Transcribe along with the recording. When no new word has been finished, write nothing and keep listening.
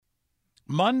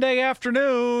Monday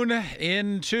afternoon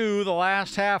into the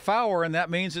last half hour, and that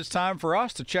means it's time for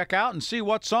us to check out and see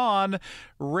what's on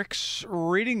Rick's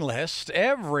reading list.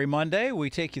 Every Monday, we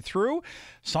take you through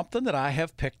something that I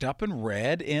have picked up and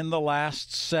read in the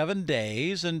last 7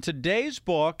 days, and today's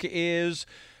book is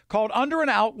called Under an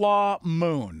Outlaw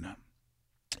Moon.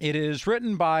 It is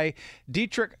written by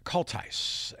Dietrich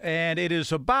Kulteis, and it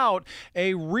is about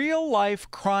a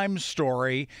real-life crime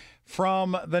story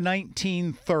from the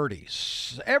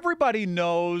 1930s. Everybody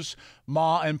knows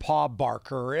Ma and Pa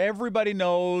Barker. Everybody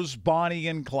knows Bonnie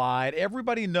and Clyde.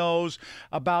 Everybody knows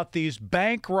about these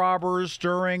bank robbers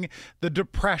during the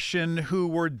Depression who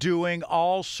were doing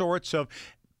all sorts of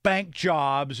bank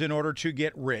jobs in order to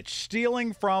get rich,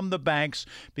 stealing from the banks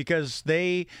because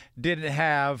they didn't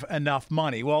have enough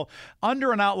money. Well,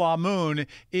 Under an Outlaw Moon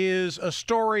is a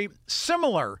story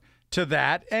similar to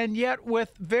that, and yet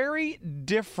with very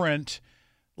different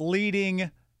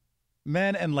leading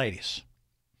men and ladies.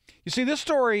 You see, this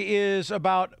story is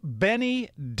about Bennie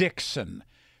Dickson,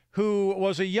 who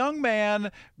was a young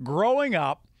man growing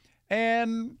up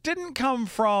and didn't come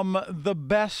from the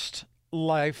best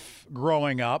life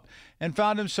growing up and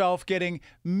found himself getting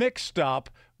mixed up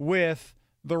with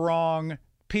the wrong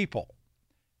people.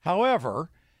 However,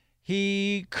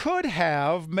 he could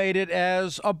have made it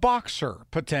as a boxer,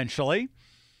 potentially,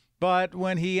 but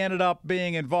when he ended up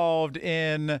being involved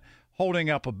in holding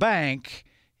up a bank,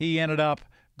 he ended up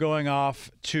going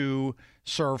off to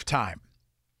serve time.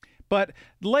 But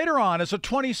later on, as a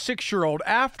 26-year-old,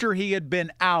 after he had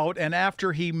been out and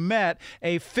after he met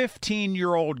a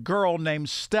 15-year-old girl named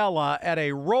Stella at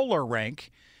a roller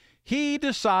rink, he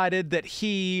decided that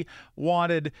he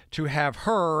wanted to have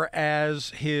her as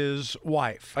his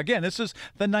wife. Again, this is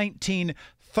the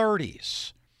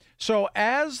 1930s. So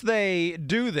as they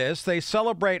do this, they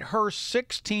celebrate her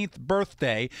 16th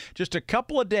birthday just a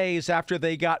couple of days after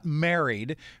they got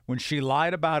married, when she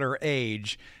lied about her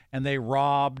age, and they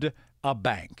robbed a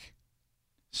bank.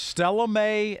 Stella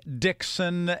Mae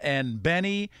Dickson and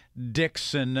Bennie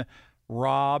Dickson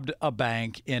robbed a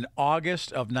bank in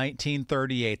August of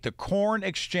 1938. The Corn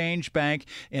Exchange Bank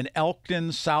in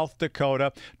Elkton, South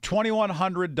Dakota.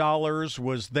 $2,100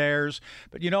 was theirs.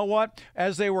 But you know what?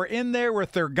 As they were in there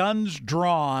with their guns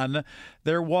drawn,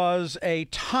 there was a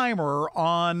timer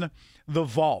on the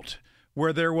vault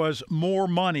where there was more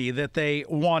money that they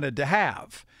wanted to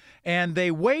have. And they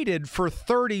waited for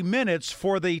 30 minutes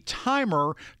for the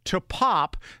timer to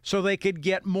pop so they could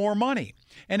get more money.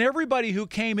 And everybody who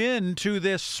came into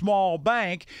this small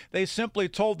bank, they simply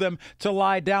told them to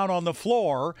lie down on the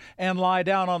floor and lie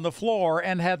down on the floor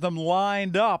and had them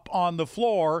lined up on the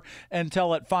floor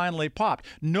until it finally popped.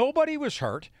 Nobody was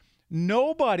hurt.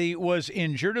 Nobody was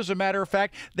injured. As a matter of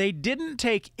fact, they didn't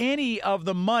take any of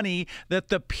the money that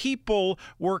the people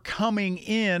were coming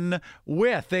in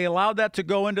with. They allowed that to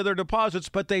go into their deposits,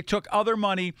 but they took other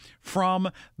money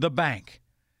from the bank.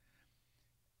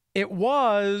 It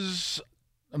was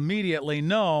immediately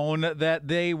known that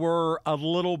they were a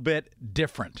little bit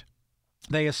different.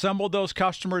 They assembled those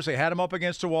customers. They had them up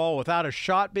against a wall without a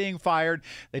shot being fired.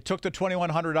 They took the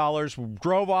 $2,100,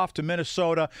 drove off to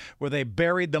Minnesota, where they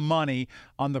buried the money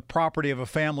on the property of a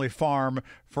family farm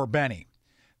for Bennie.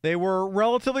 They were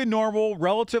relatively normal,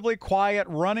 relatively quiet,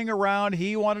 running around.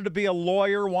 He wanted to be a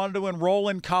lawyer, wanted to enroll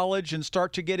in college and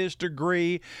start to get his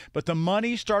degree, but the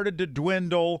money started to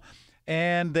dwindle,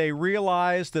 and they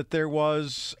realized that there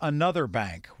was another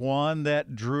bank, one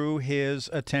that drew his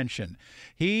attention.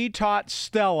 He taught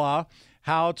Stella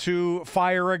how to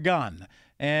fire a gun,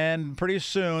 and pretty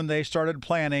soon they started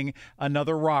planning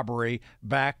another robbery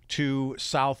back to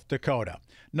South Dakota.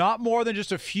 Not more than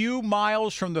just a few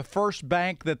miles from the first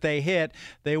bank that they hit,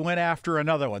 they went after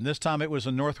another one. This time it was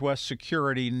a Northwest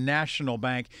Security National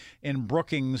Bank in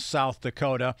Brookings, South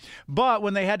Dakota. But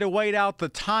when they had to wait out the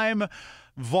time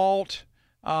vault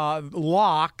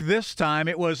lock, this time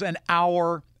it was an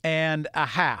hour and a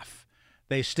half.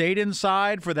 They stayed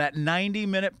inside for that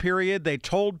 90-minute period. They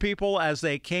told people as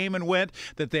they came and went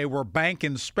that they were bank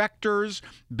inspectors.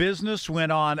 Business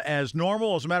went on as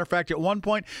normal. As a matter of fact, at one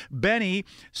point, Bennie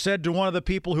said to one of the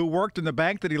people who worked in the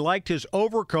bank that he liked his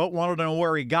overcoat, wanted to know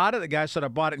where he got it. The guy said, "I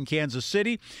bought it in Kansas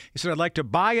City." He said, "I'd like to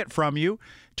buy it from you."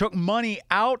 Took money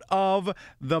out of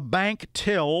the bank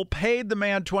till, paid the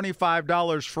man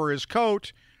 $25 for his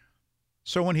coat.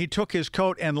 So when he took his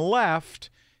coat and left,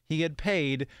 he had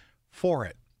paid for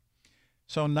it.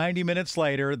 So 90 minutes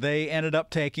later, they ended up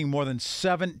taking more than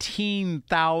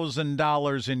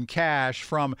 $17,000 in cash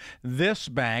from this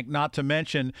bank, not to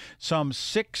mention some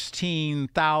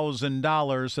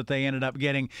 $16,000 that they ended up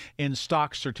getting in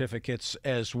stock certificates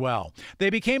as well. They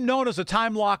became known as the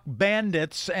Time Lock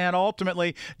Bandits, and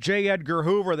ultimately J. Edgar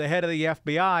Hoover, the head of the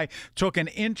FBI, took an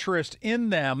interest in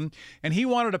them, and he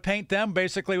wanted to paint them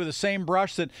basically with the same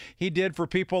brush that he did for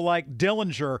people like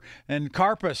Dillinger and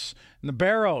Karpus and the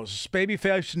Barrows,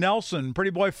 Babyface Nelson,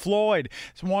 Pretty Boy Floyd.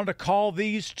 So wanted to call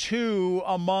these two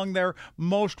among their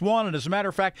most wanted. As a matter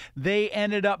of fact, they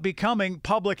ended up becoming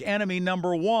public enemy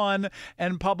number 1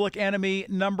 and public enemy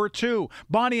number 2.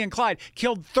 Bonnie and Clyde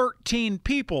killed 13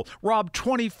 people, robbed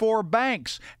 24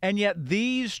 banks, and yet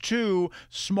these two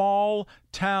small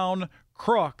town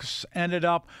crooks ended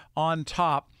up on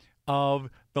top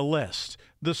of the list.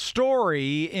 The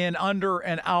story in Under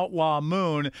an Outlaw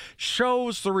Moon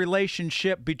shows the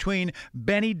relationship between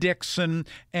Bennie Dickson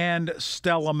and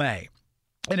Stella May.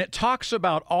 And it talks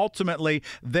about ultimately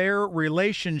their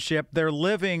relationship. They're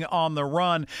living on the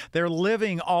run. They're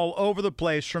living all over the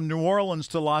place, from New Orleans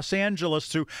to Los Angeles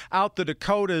to out the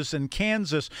Dakotas and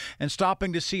Kansas, and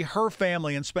stopping to see her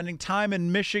family and spending time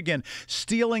in Michigan,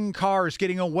 stealing cars,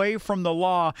 getting away from the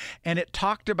law. And it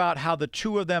talked about how the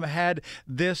two of them had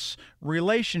this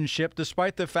relationship,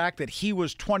 despite the fact that he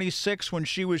was 26 when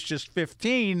she was just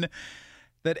 15,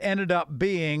 that ended up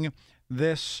being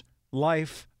this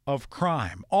life of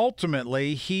crime.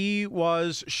 Ultimately, he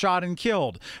was shot and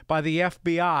killed by the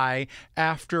FBI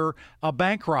after a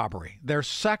bank robbery, their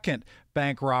second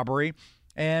bank robbery,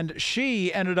 and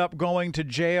she ended up going to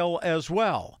jail as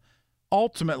well.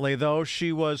 Ultimately, though,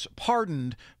 she was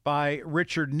pardoned by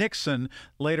Richard Nixon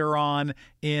later on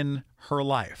in her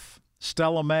life.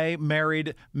 Stella May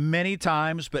married many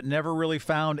times, but never really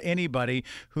found anybody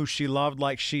who she loved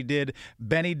like she did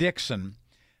Bennie Dickson.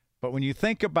 But when you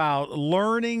think about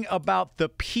learning about the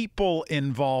people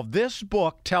involved, this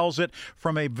book tells it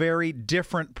from a very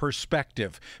different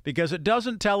perspective, because it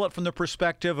doesn't tell it from the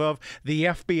perspective of the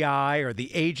FBI or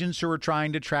the agents who are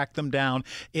trying to track them down.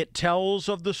 It tells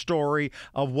of the story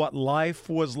of what life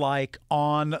was like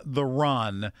on the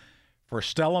run for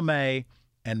Stella May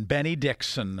and Bennie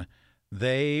Dickson.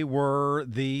 They were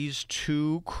these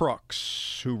two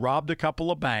crooks who robbed a couple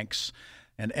of banks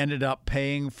and ended up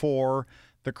paying for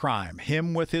the crime.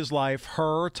 Him with his life,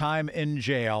 her time in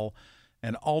jail,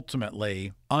 and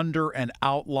ultimately Under an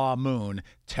Outlaw Moon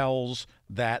tells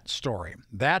that story.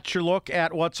 That's your look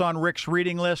at what's on Rick's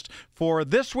reading list for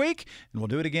this week, and we'll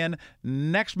do it again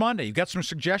next Monday. You've got some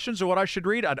suggestions of what I should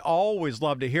read? I'd always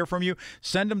love to hear from you.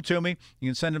 Send them to me. You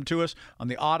can send them to us on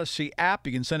the Odyssey app.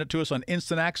 You can send it to us on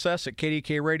instant access at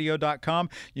kdkradio.com.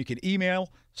 You can email,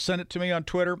 send it to me on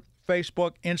Twitter,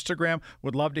 Facebook, Instagram.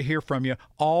 Would love to hear from you.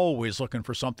 Always looking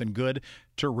for something good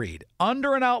to read.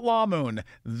 Under an Outlaw Moon,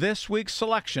 this week's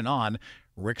selection on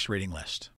Rick's reading list.